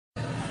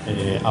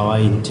Our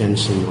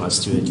intention was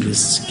to at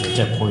least get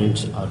a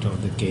point out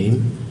of the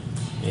game.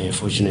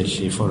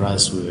 Fortunately for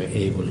us, we were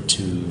able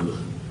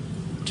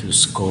to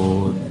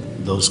score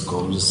those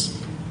goals,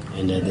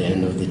 and at the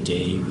end of the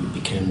day, we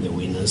became the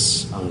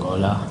winners.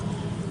 Angola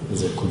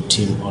is a good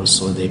team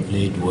also. They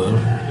played well.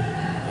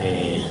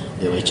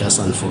 They were just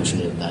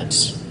unfortunate that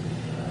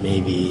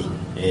maybe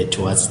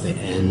towards the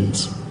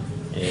end,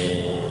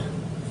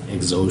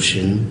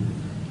 exhaustion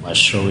was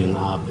showing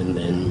up, and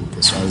then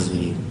the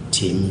Swazi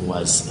team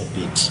was a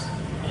bit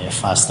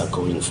faster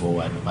going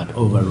forward. But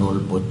overall,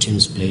 both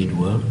teams played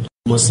well.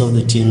 Most of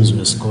the teams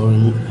were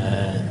scoring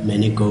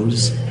many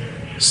goals.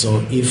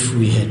 So if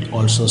we had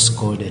also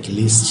scored at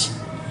least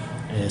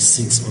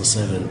 6 or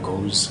 7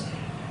 goals,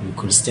 we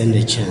could stand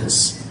a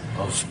chance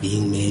of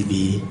being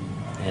maybe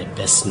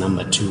best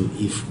number 2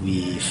 if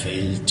we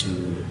fail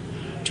to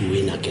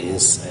win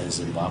against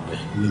Zimbabwe.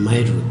 We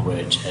might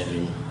regret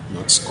having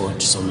not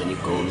scored so many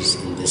goals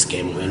in this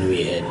game when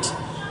we had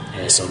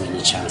so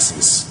many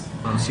chances.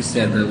 She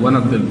said that one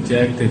of the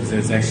objectives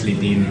has actually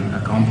been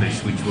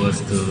accomplished, which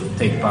was to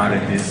take part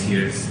in this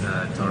year's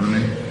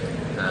tournament,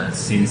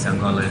 since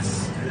Angola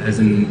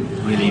hasn't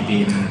really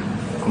been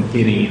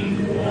competing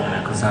in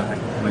Cosafa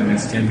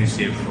Women's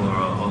Championship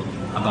for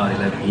about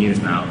 11 years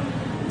now.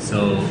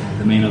 So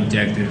the main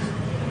objective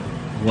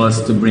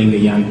was to bring a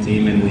young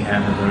team, and we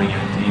have a very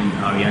young team.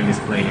 Our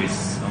youngest player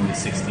is only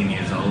 16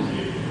 years old.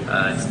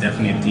 It's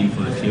definitely a team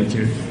for the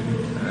future.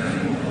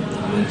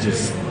 We'll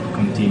just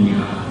continue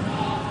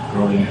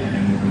growing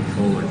and moving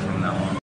forward.